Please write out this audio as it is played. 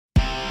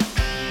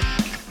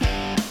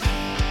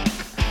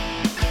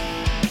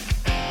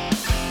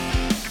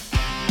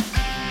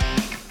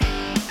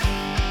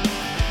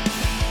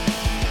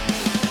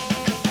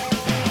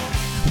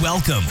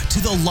Welcome to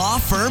the Law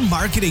Firm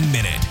Marketing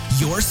Minute,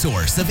 your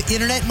source of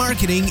internet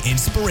marketing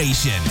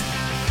inspiration.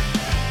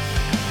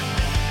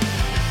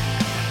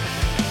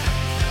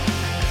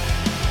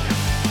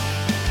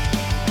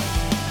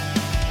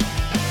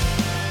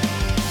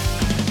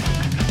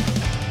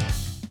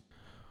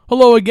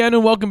 Hello again,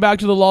 and welcome back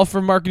to the Law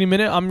Firm Marketing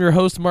Minute. I'm your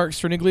host, Mark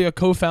Sterniglia,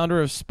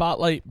 co-founder of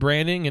Spotlight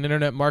Branding, an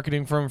internet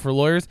marketing firm for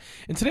lawyers.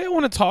 And today I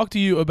want to talk to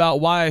you about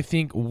why I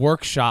think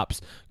workshops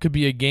could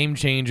be a game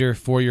changer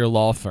for your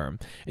law firm.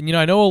 And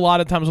I know a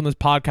lot of times on this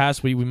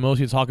podcast, we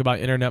mostly talk about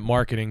internet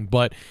marketing,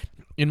 but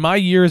in my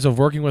years of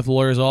working with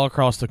lawyers all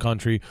across the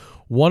country,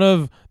 one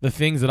of the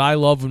things that I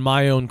love when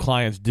my own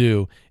clients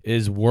do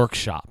is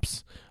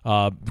workshops.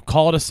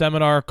 Call it a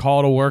seminar,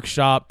 call it a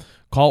workshop,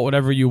 call it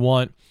whatever you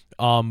want.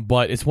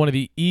 But it's one of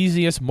the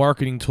easiest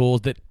marketing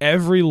tools that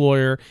every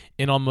lawyer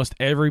in almost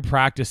every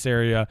practice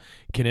area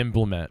can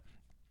implement.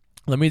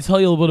 Let me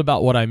tell you a little bit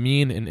about what I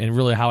mean and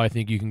really how I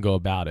think you can go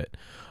about it.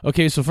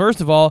 Okay, so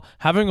first of all,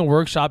 having a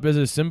workshop is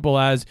as simple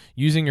as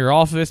using your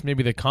office,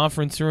 maybe the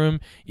conference room.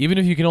 Even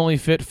if you can only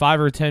fit 5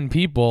 or 10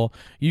 people,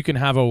 you can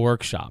have a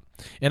workshop.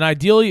 And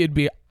ideally, it'd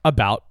be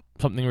about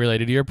something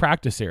related to your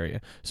practice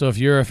area. So if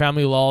you're a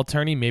family law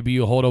attorney, maybe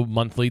you hold a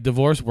monthly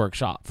divorce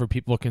workshop for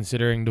people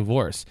considering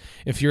divorce.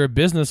 If you're a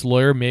business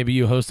lawyer, maybe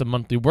you host a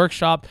monthly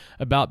workshop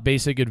about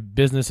basic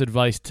business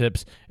advice,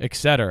 tips,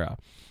 etc.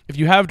 If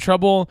you have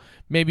trouble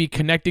maybe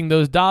connecting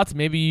those dots,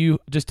 maybe you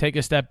just take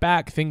a step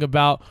back, think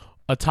about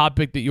a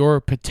topic that your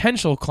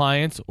potential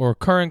clients or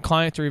current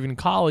clients or even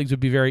colleagues would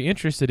be very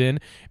interested in.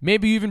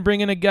 Maybe you even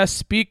bring in a guest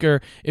speaker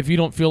if you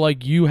don't feel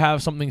like you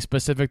have something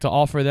specific to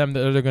offer them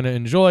that they're going to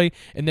enjoy,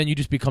 and then you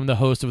just become the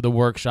host of the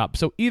workshop.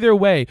 So either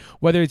way,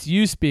 whether it's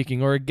you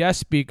speaking or a guest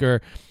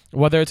speaker,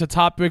 whether it's a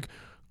topic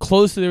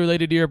closely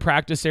related to your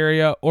practice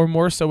area or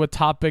more so a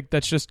topic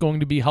that's just going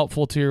to be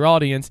helpful to your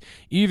audience,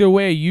 either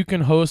way, you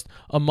can host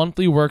a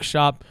monthly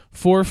workshop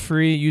for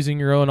free using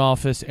your own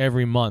office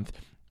every month.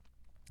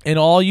 And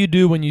all you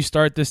do when you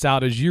start this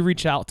out is you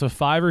reach out to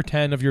 5 or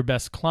 10 of your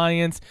best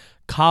clients,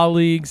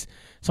 colleagues,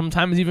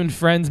 sometimes even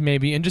friends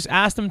maybe, and just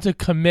ask them to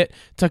commit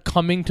to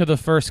coming to the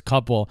first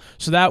couple.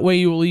 So that way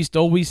you at least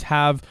always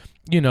have,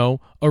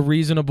 a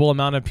reasonable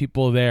amount of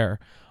people there.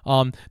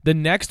 The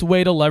next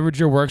way to leverage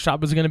your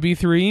workshop is going to be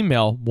through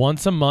email.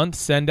 Once a month,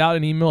 send out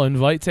an email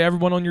invite to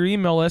everyone on your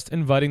email list,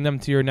 inviting them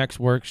to your next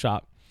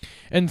workshop.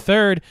 And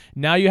third,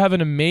 now you have an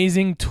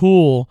amazing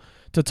tool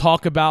to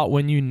talk about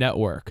when you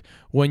network.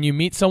 When you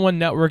meet someone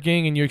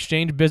networking and you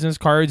exchange business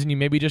cards and you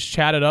maybe just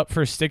chat it up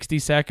for 60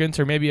 seconds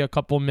or maybe a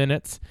couple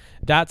minutes,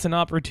 that's an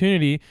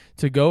opportunity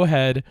to go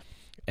ahead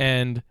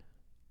and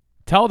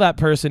tell that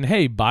person,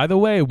 hey, by the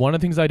way, one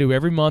of the things I do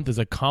every month is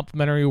a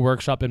complimentary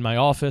workshop in my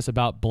office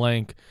about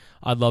blank.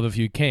 I'd love if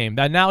you came.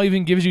 That now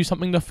even gives you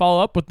something to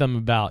follow up with them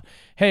about.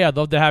 Hey, I'd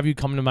love to have you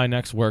come to my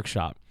next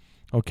workshop.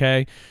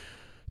 Okay?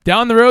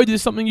 Down the road, this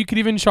is something you could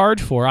even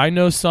charge for. I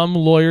know some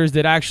lawyers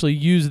that actually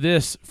use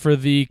this for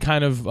the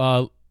kind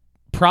of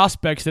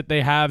prospects that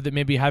they have that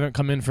maybe haven't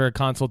come in for a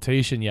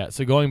consultation yet.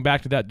 So going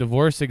back to that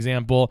divorce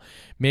example,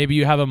 maybe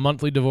you have a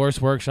monthly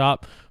divorce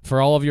workshop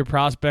for all of your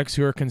prospects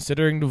who are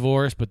considering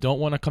divorce but don't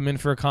want to come in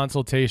for a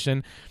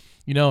consultation.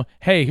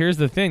 Hey, here's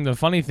the thing. The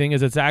funny thing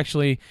is it's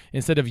actually,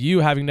 instead of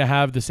you having to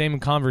have the same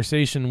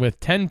conversation with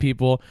 10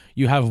 people,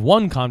 you have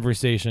one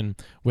conversation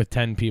with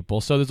 10 people.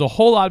 So there's a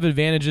whole lot of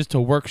advantages to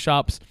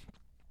workshops.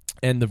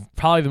 And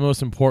probably the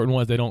most important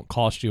one is they don't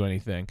cost you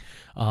anything.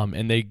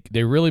 And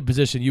they really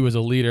position you as a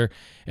leader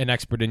and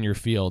expert in your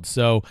field.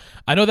 So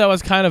I know that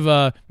was kind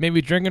of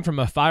maybe drinking from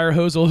a fire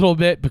hose a little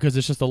bit because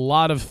it's just a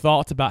lot of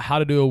thoughts about how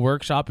to do a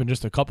workshop in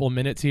just a couple of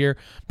minutes here.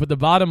 But the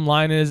bottom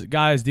line is,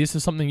 guys, this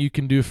is something you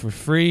can do for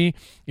free.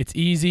 It's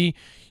easy.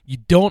 You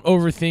don't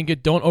overthink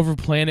it. Don't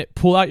overplan it.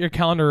 Pull out your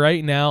calendar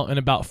right now, and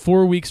about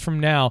 4 weeks from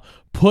now,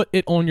 put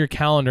it on your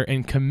calendar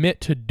and commit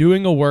to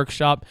doing a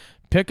workshop.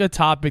 Pick a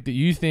topic that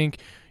you think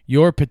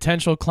your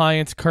potential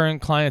clients,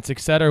 current clients,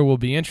 etc. will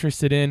be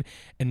interested in,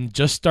 and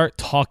just start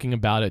talking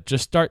about it.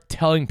 Just start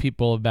telling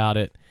people about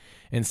it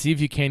and see if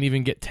you can't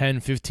even get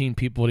 10, 15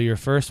 people to your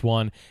first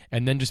one,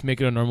 and then just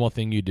make it a normal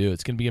thing you do.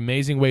 It's going to be an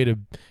amazing way to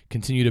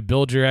continue to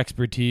build your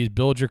expertise,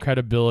 build your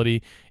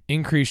credibility,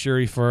 increase your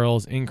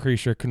referrals,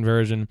 increase your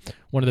conversion.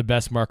 One of the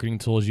best marketing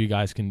tools you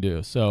guys can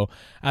do. So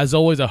as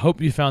always, I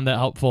hope you found that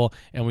helpful,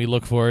 and we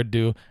look forward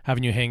to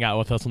having you hang out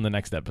with us on the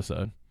next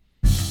episode.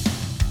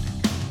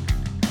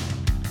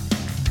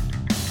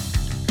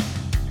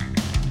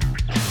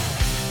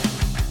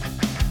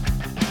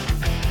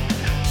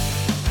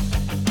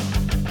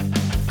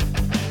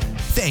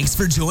 Thanks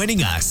for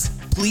joining us.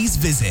 Please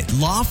visit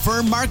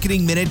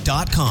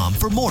lawfirmmarketingminute.com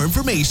for more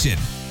information.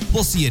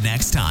 We'll see you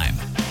next time.